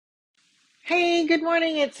Hey, good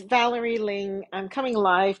morning. It's Valerie Ling. I'm coming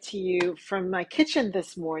live to you from my kitchen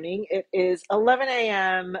this morning. It is 11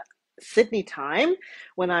 a.m. Sydney time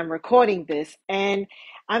when I'm recording this, and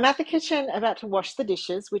I'm at the kitchen about to wash the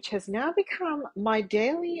dishes, which has now become my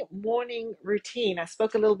daily morning routine. I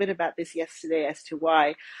spoke a little bit about this yesterday as to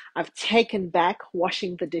why I've taken back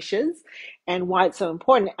washing the dishes and why it's so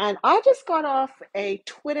important. And I just got off a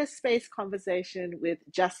Twitter space conversation with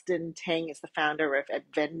Justin Tang, is the founder of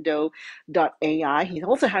Advendo.ai. He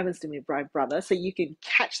also happens to be my brother. So you can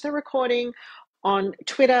catch the recording on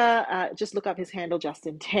Twitter. Just look up his handle,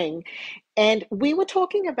 Justin Tang. And we were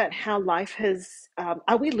talking about how life has,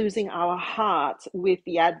 are we losing our hearts with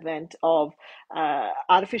the advent of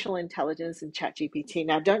artificial intelligence and ChatGPT?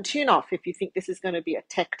 Now, don't tune off if you think this is going to be a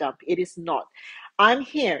tech dump. It is not. I'm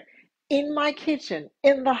here in my kitchen,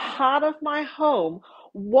 in the heart of my home,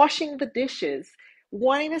 washing the dishes,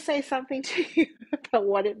 wanting to say something to you about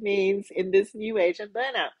what it means in this new age of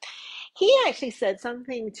burnout. He actually said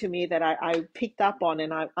something to me that I picked up on,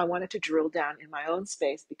 and I wanted to drill down in my own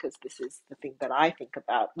space because this is the thing that I think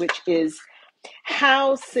about, which is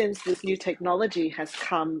how, since this new technology has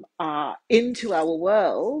come into our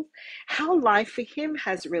world, how life for him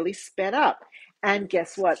has really sped up. And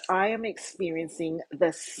guess what? I am experiencing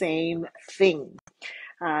the same thing.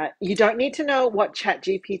 You don't need to know what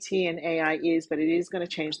ChatGPT and AI is, but it is going to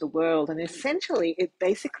change the world. And essentially, it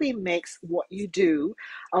basically makes what you do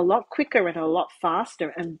a lot quicker and a lot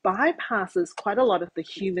faster and bypasses quite a lot of the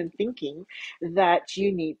human thinking that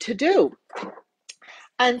you need to do.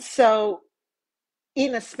 And so,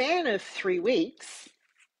 in a span of 3 weeks,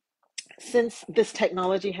 since this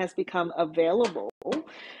technology has become available,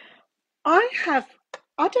 I have,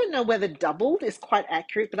 I don't know whether doubled is quite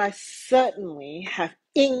accurate, but I certainly have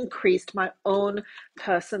increased my own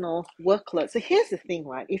personal workload. So here's the thing,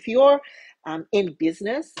 right? If you're in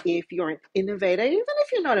business, if you're an innovator, even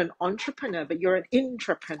if you're not an entrepreneur, but you're an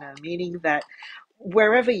intrapreneur, meaning that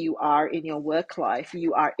wherever you are in your work life,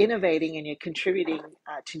 you are innovating and you're contributing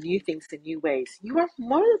to new things in new ways, you are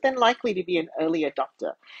more than likely to be an early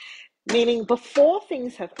adopter. Meaning, before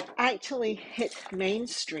things have actually hit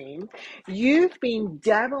mainstream, you've been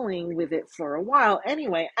dabbling with it for a while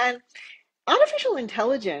anyway. And artificial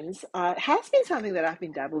intelligence has been something that I've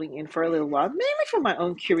been dabbling in for a little while, mainly for my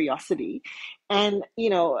own curiosity. And,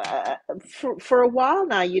 for a while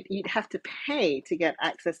now, you'd have to pay to get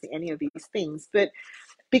access to any of these things. But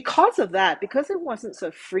because of that, because it wasn't so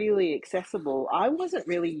freely accessible, I wasn't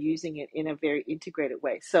really using it in a very integrated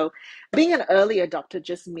way. So, being an early adopter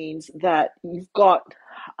just means that you've got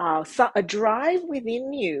a drive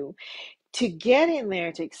within you to get in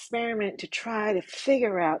there, to experiment, to try to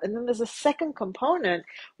figure out. And then there's a second component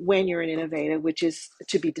when you're an innovator, which is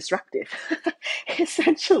to be disruptive.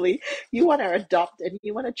 Essentially, you want to adopt and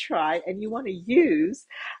you want to try and you want to use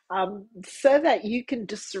so that you can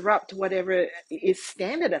disrupt whatever is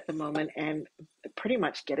standard at the moment and pretty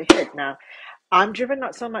much get ahead. Now, I'm driven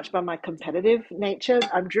not so much by my competitive nature,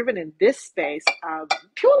 I'm driven in this space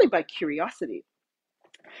purely by curiosity.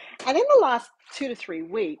 And in the last 2 to 3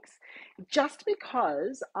 weeks, just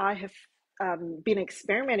because I have been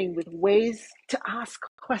experimenting with ways to ask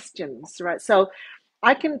questions, right? So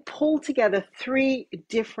I can pull together three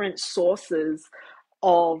different sources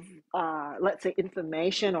of, let's say,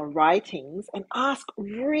 information or writings and ask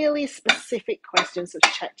really specific questions of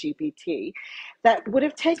ChatGPT that would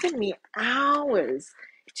have taken me hours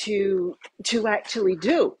to actually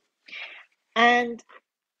do. And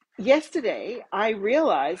yesterday, I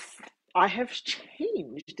realized I have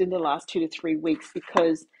changed in the last 2 to 3 weeks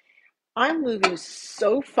because I'm moving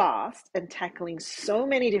so fast and tackling so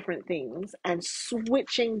many different things and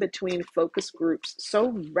switching between focus groups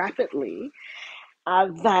so rapidly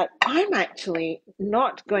that I'm actually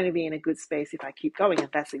not going to be in a good space if I keep going. And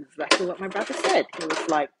that's exactly what my brother said. He was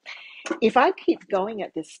like, if I keep going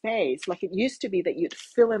at this pace, like it used to be that you'd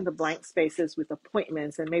fill in the blank spaces with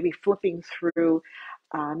appointments and maybe flipping through,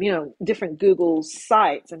 different Google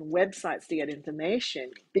sites and websites to get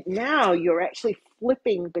information. But now you're actually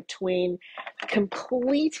flipping between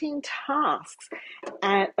completing tasks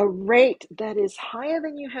at a rate that is higher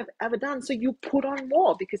than you have ever done. So you put on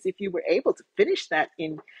more because if you were able to finish that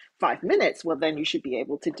in 5 minutes, well, then you should be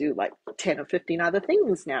able to do like 10 or 15 other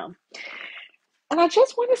things now. And I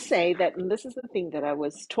just want to say that, and this is the thing that I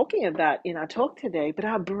was talking about in our talk today, but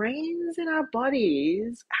our brains and our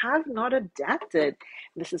bodies have not adapted.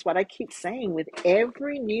 This is what I keep saying with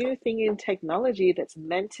every new thing in technology that's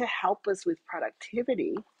meant to help us with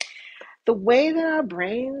productivity. The way that our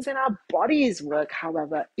brains and our bodies work,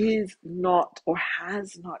 however, is not or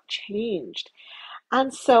has not changed.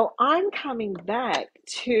 And so I'm coming back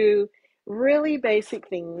to Really basic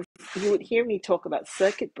things. You would hear me talk about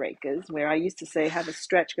circuit breakers, where I used to say, have a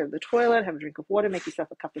stretch, go to the toilet, have a drink of water, make yourself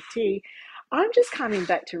a cup of tea. I'm just coming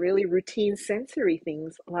back to really routine sensory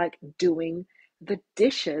things like doing the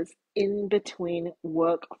dishes in between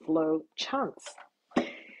workflow chunks.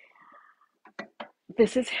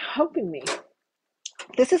 This is helping me.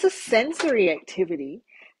 This is a sensory activity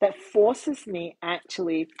that forces me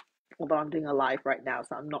actually, although I'm doing a live right now,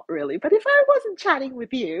 so I'm not really, but if I wasn't chatting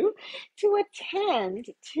with you, to attend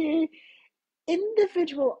to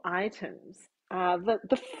individual items,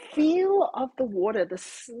 the feel of the water, the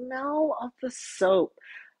smell of the soap.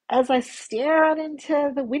 As I stare out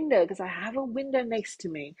into the window, because I have a window next to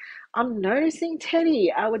me, I'm noticing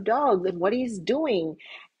Teddy, our dog, and what he's doing.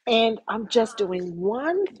 And I'm just doing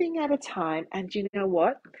one thing at a time. And you know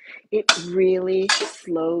what? It really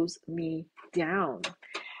slows me down.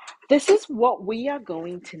 This is what we are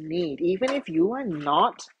going to need, even if you are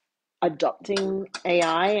not adopting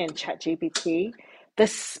AI and ChatGPT, the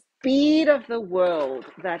speed of the world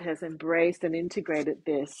that has embraced and integrated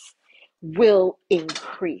this will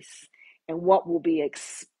increase. And what will be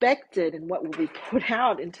expected and what will be put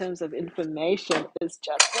out in terms of information is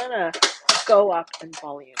just going to go up in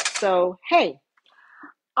volume. So, hey,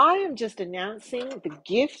 I am just announcing the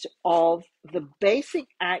gift of the basic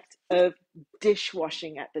act of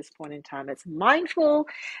dishwashing at this point in time. It's mindful,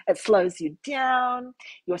 it slows you down,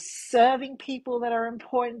 you're serving people that are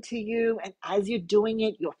important to you, and as you're doing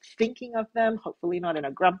it, you're thinking of them, hopefully not in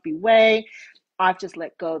a grumpy way. I've just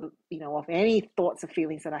let go, of any thoughts or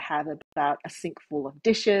feelings that I have about a sink full of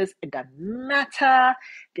dishes. It doesn't matter.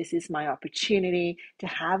 This is my opportunity to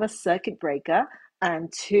have a circuit breaker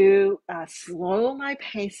and to slow my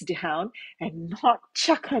pace down and not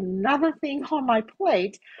chuck another thing on my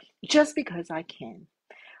plate just because I can.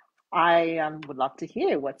 I would love to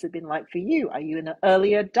hear what's it been like for you. Are you an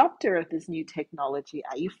early adopter of this new technology?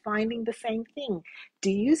 Are you finding the same thing? Do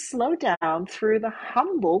you slow down through the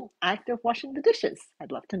humble act of washing the dishes?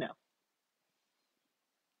 I'd love to know.